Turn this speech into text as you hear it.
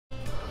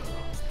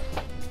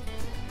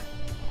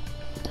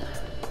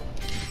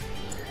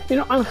You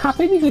know, I'm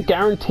happy these are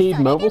guaranteed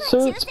mobile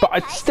suits, but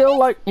I'd still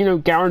like, you know,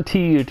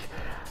 guaranteed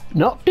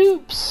not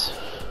dupes.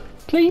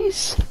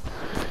 Please.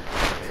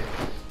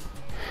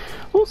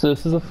 Also,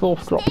 this is a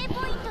fourth drop.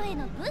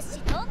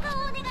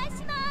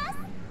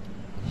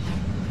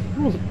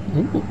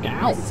 Ooh,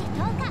 ow.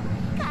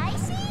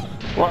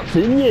 What's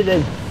in you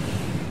then?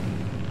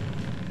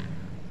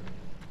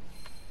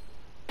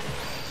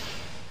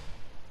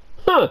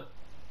 Huh.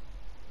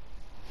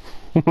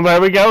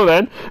 There we go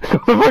then.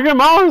 Got the fucking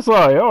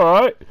Marasai,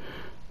 alright.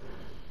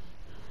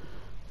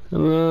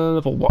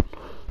 Level 1.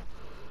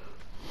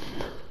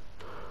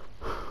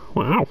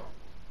 Wow.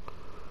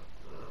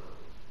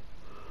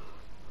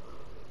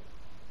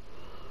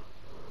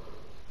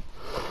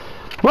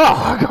 Well,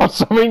 I got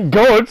something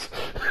good.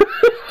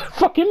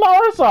 Fucking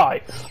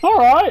Marasai.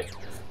 Alright.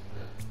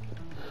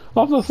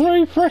 Of the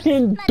 3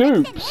 freaking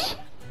dupes.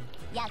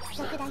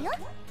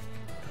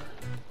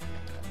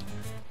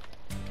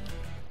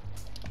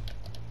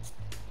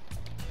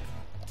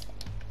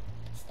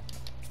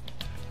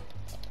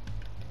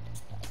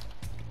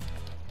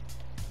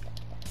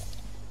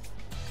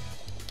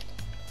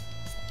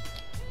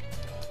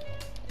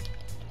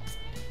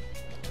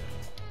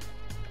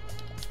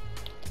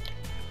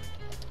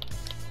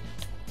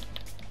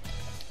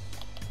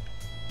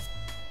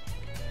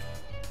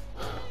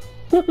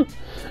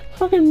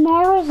 Fucking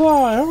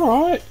Marasai,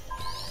 alright.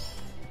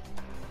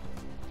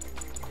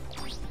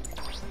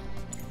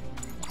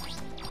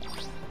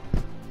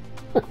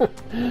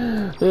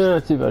 Yeah,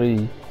 too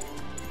bad.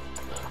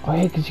 Oh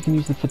yeah, because you can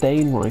use the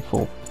Fidane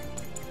rifle.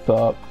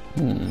 But,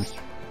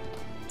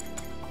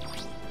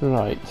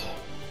 right.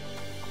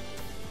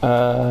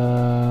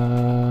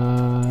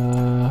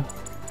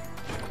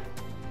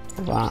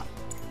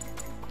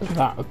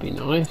 That would be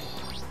nice.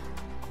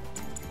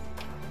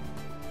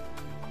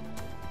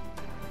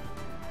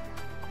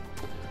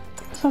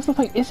 That's the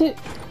thing. Is it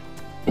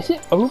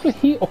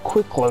overheat or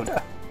quick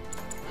loader?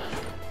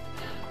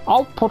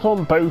 I'll put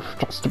on both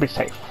just to be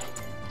safe.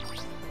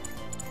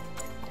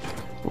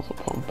 Also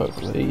put on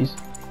both of these.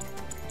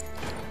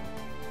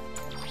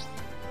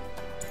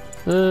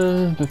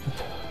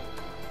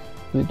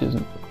 It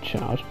doesn't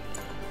charge.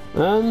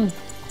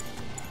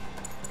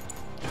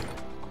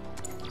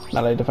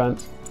 Melee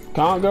defense.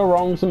 Can't go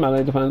wrong with some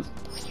melee defense,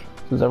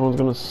 since everyone's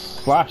gonna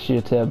slash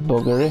you to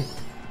buggery.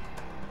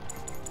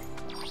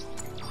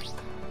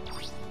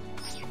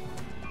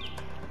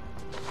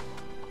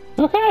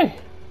 Okay,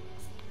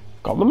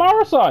 got the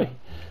Marasai.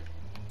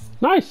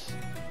 Nice.